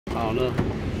don't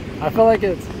know. I feel like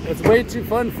it's way too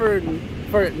fun for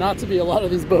it not to be a lot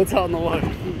of these boats out in the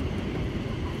water.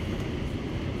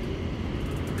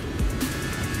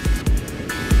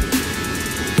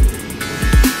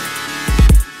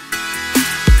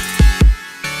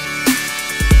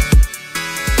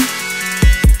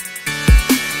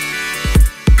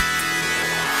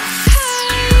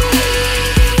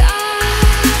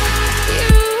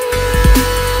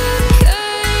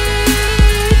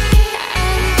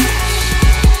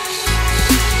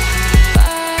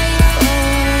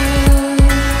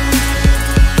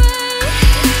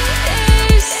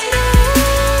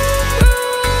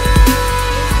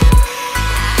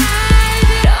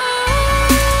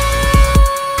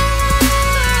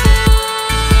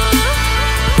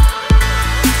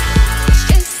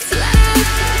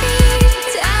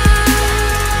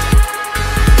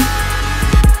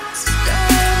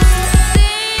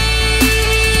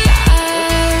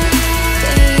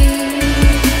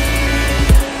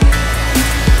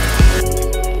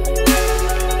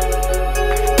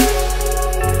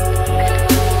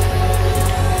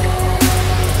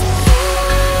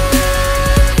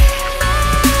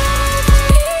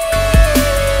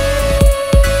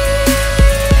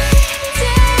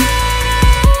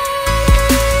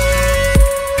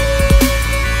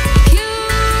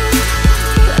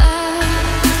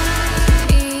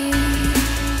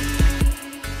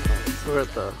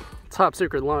 Top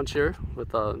secret launch here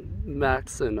with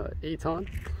Max and Etan.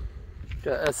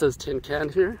 Got SS tin can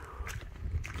here,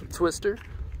 twister,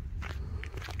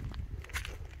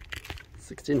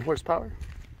 16 horsepower.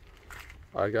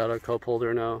 I got a cup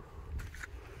holder now,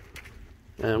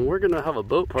 and we're gonna have a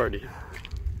boat party.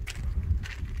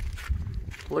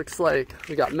 Looks like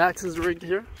we got Max's rig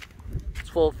here. It's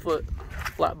 12-foot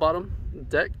flat bottom,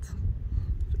 decked,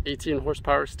 18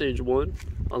 horsepower stage 1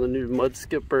 on the new Mud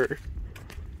Skipper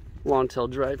Longtail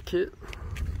drive kit.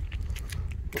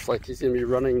 Looks like he's gonna be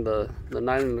running the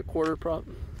 9 1/4 prop.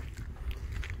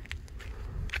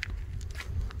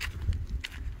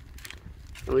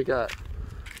 And we got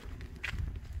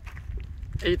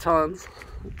Etan's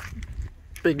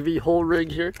big vhull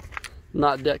rig here,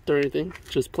 not decked or anything,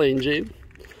 just plain Jane.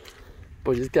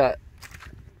 But he's got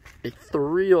a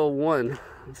 301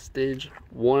 stage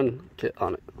 1 kit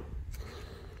on it.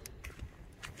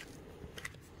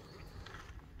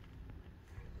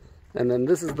 And then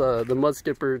this is the Mud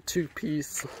Skipper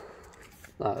 2-piece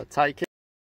tie kit.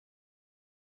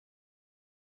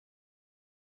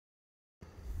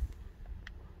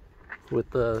 With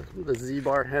the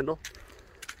Z-bar handle.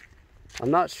 I'm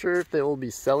not sure if they will be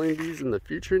selling these in the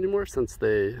future anymore since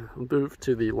they moved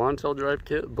to the Longtail drive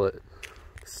kit, but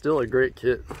still a great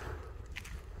kit.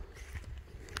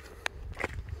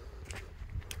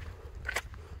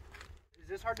 Is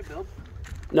this hard to build?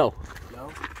 No.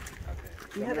 No?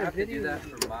 You had a video. Do that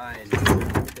for mine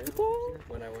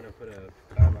when I want to put a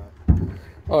time out.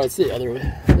 Oh, it's the other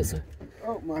way. This way.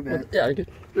 Oh, my bad. Yeah, good.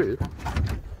 There you go.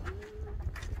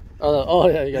 Oh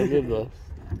yeah, you gotta move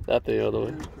that thing out of the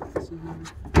way.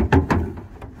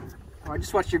 Oh, I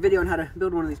just watched your video on how to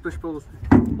build one of these push pulls.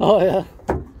 Oh yeah.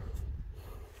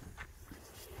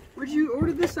 Where'd you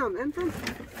order this end from?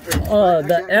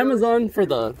 The Amazon for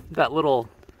that little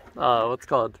what's it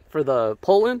called, for the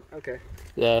pull-in. Okay.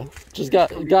 Yeah, just got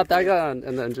that guy on,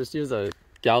 and then just use a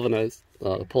galvanized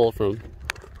pole from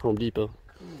Home Depot.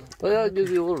 But yeah, it gives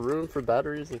you a little room for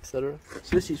batteries, etc.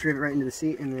 So this you just rivet right into the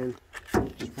seat, and then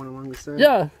just one along the side.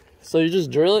 Yeah, so you just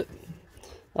drill it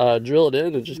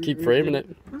in, and just keep framing it.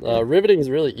 Riveting is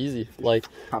really easy. Like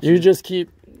you just keep,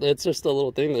 it's just a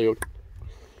little thing that you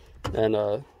go, and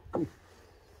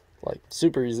like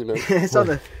super easy, man.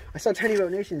 I saw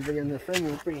tinyboatnation's video, and the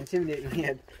framing was pretty intimidating. He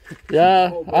had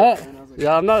yeah,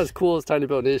 I'm not as cool as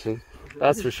tinyboatnation,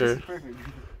 that's for sure. Perfect.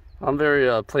 I'm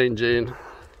very plain Jane.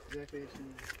 Exactly.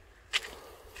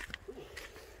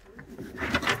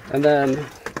 And then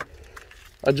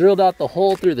I drilled out the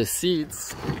hole through the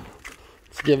seats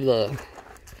to give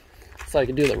so I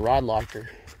can do the rod locker.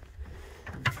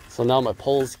 So now my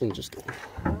poles can just go.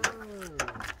 Oh,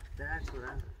 that's what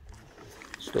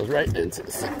Just goes right into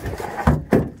the seat.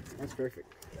 That's perfect.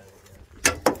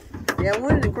 Yeah, I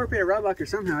wanted to incorporate a rod locker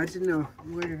somehow. I just didn't know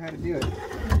where or how to do it.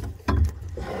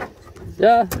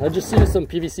 Yeah, I just used some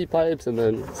PVC pipes and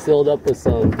then sealed up with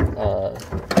some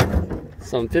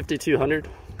 5200.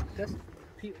 That's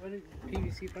what did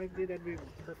PVC pipe do? That'd be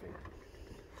perfect.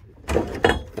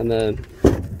 And then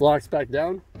locks back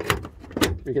down.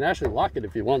 You can actually lock it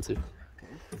if you want to.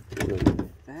 Okay.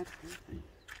 That's perfect.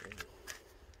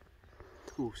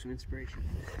 Ooh, some inspiration.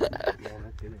 Yeah,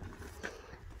 that's good.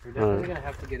 We're definitely gonna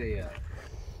have to get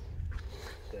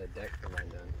the deck for mine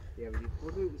done. Yeah,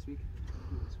 we'll do it this week.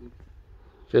 You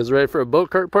guys ready for a boat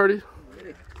cart party?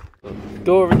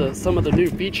 Go over some of the new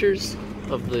features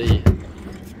of the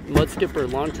Mud Skipper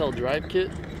Longtail drive kit.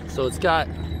 So it's got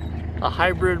a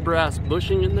hybrid brass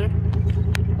bushing in there,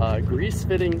 grease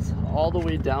fittings all the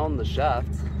way down the shaft,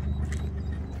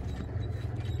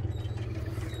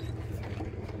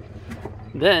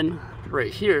 then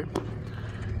right here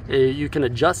you can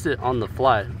adjust it on the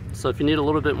fly. So if you need a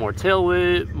little bit more tail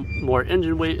weight, more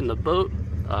engine weight in the boat,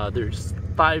 there's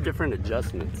 5 different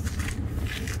adjustments.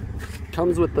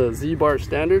 Comes with the Z-bar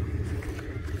standard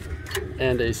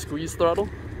and a squeeze throttle.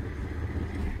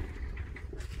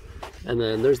 And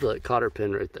then there's the cotter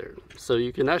pin right there. So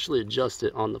you can actually adjust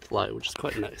it on the fly, which is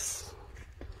quite nice.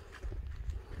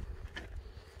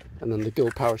 And then the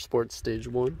Gopowersports Stage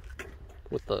 1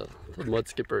 with the Mud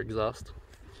Skipper exhaust.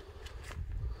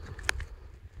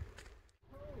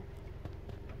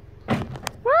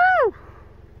 Woo!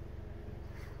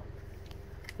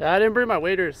 Yeah, I didn't bring my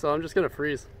waders, so I'm just gonna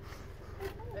freeze.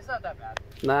 It's not that bad.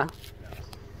 Nah.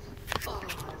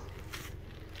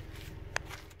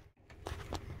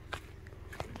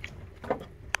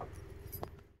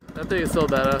 That thing is so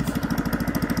badass.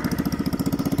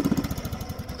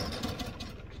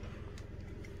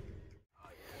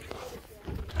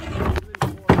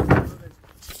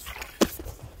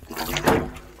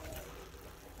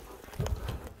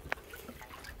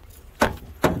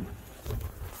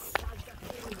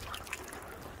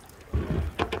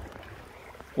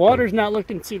 Water's not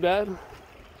looking too bad.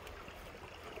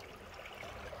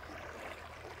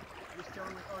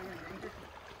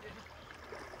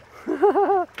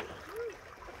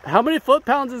 How many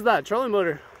foot-pounds is that trolling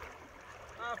motor?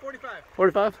 45.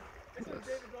 45?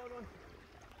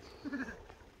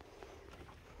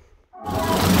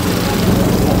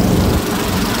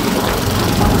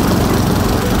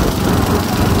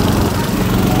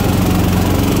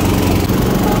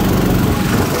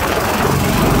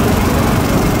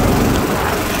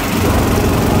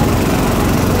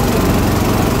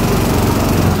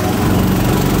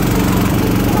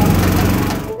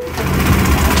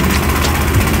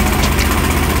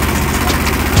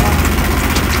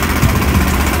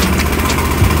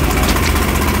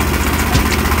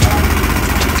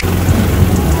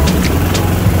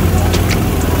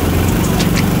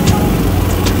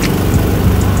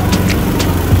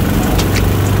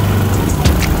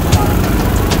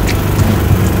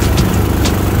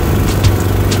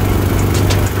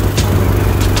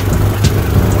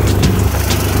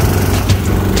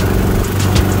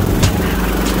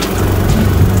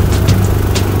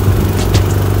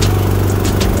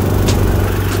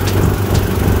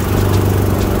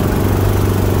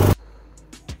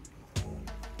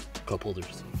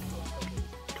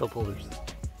 Cup holders.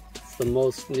 It's the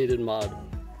most needed mod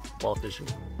while fishing.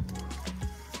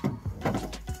 Yeah,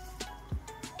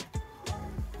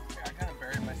 I kind of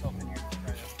buried myself in here to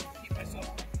try to keep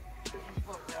myself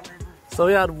downriver. So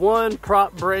we had one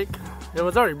prop break. It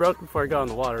was already broken before I got in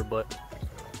the water, but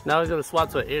now he's gonna swap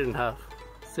to an 8.5.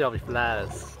 See how he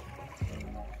flies.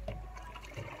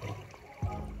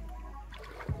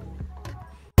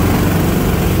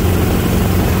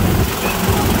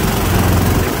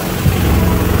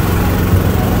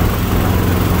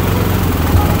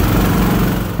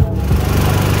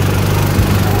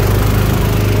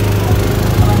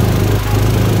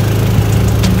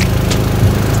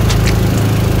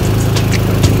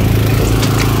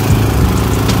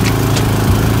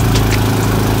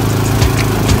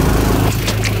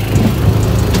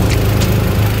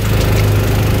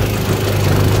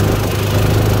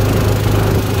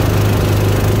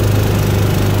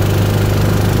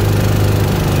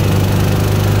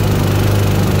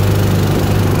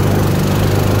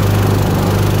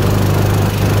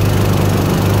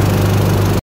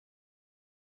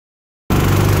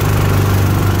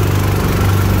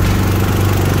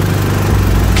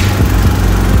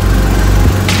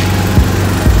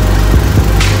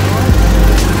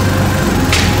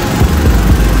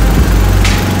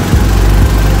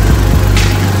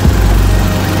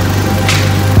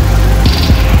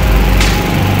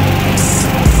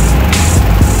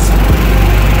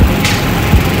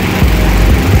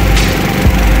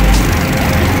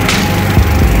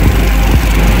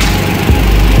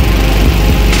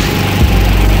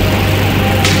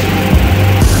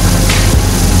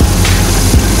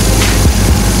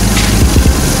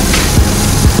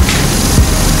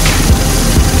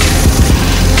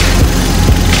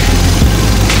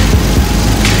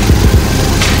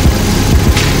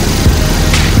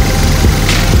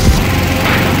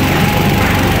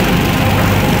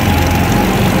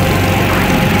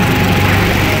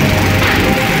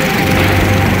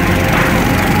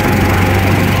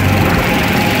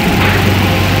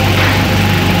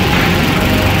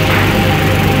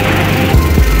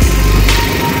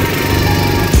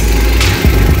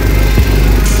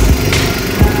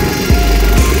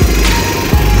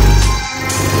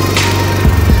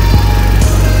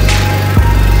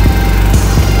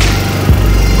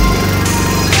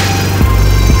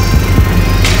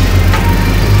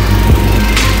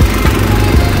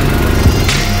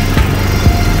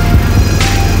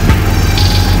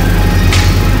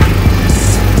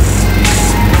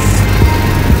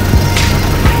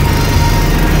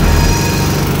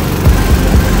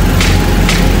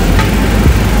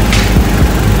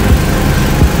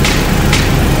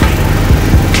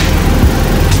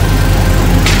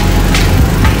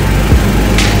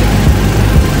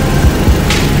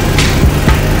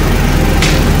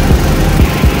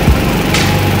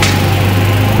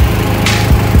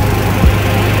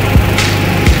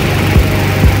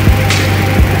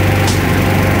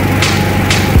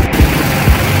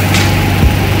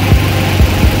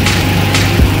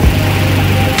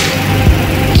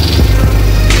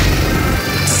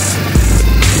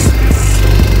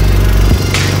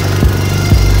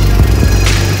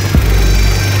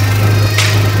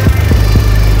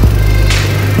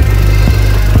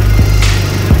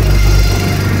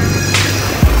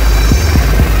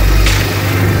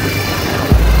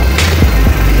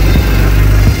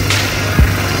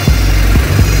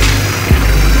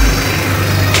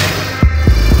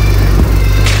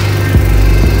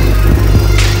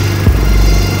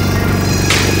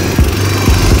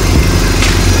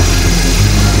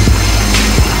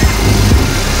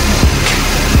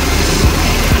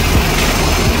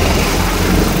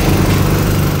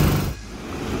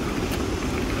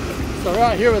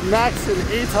 out here with Max and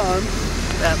Etan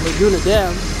at Laguna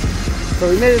Dam. So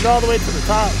we made it all the way to the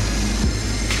top.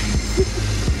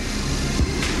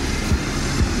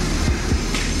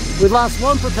 We lost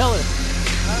one propeller.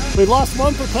 We lost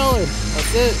one propeller.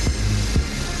 That's it.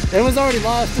 It was already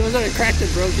lost. It was already cracked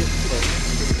and broken. But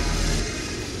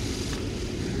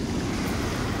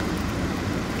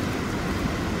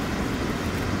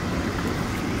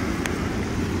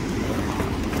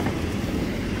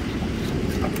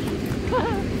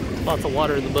lots of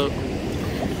water in the boat.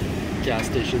 Gas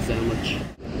station sandwich.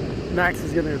 Max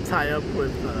is gonna tie up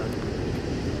with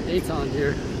Etan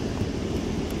here.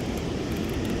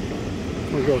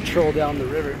 We'll go troll down the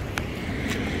river.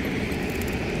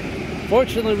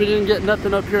 Fortunately, we didn't get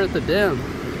nothing up here at the dam.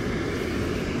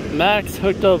 Max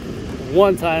hooked up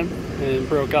one time and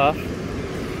broke off.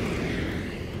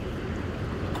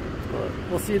 But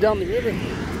we'll see you down the river.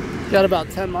 Got about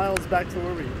 10 miles back to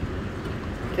where we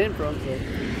came from, so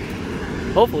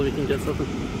hopefully we can get something.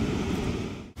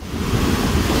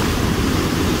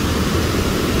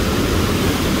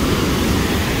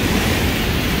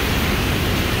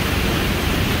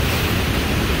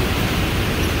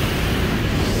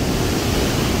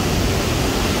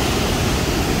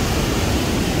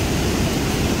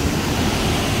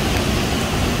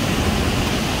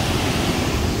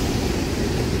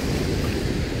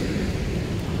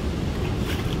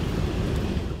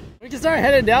 We can start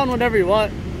heading down whenever you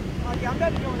want. Yeah, I'm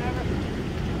ready to go whenever.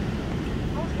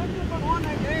 I was hooking up on one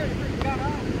that day and it freaking got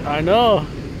on. I know.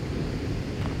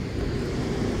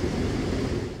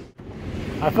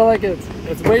 I feel like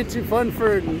it's way too fun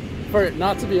for it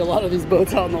not to be a lot of these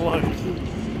boats out in the water.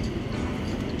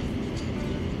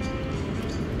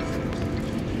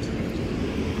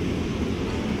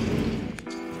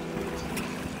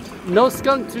 No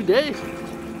skunk today.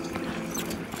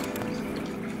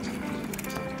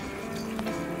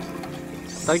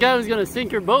 That guy was gonna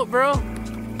sink your boat, bro.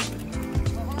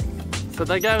 So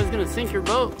that guy was gonna sink your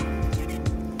boat.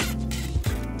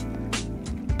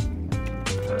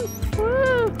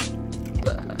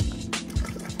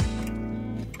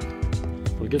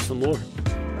 We'll get some more.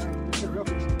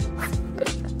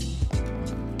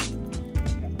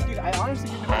 Dude, I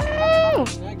honestly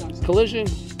Collision.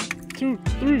 2,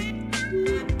 3.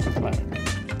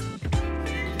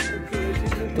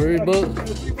 3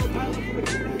 boats.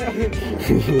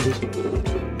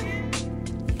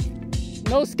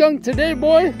 No skunk today,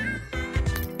 boy.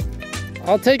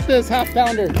 I'll take this half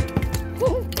pounder.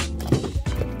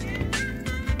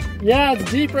 Yeah,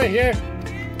 it's deep right here.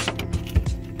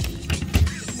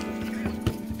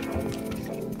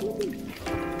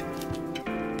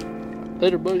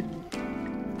 Later, buddy.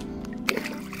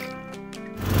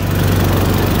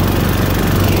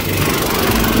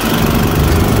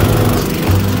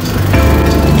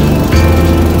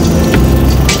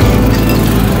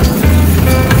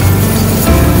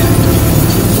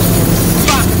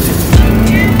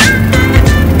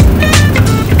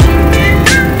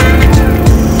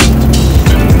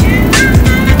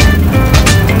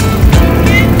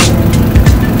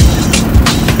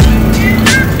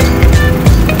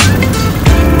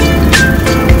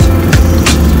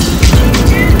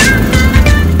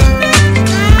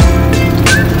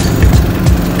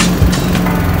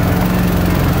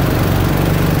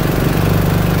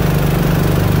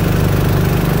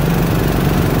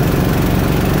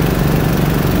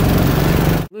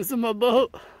 This is my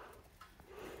boat.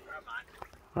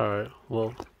 Alright,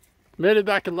 well, made it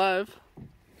back alive.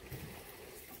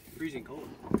 freezing cold.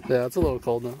 Yeah, it's a little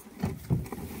cold now.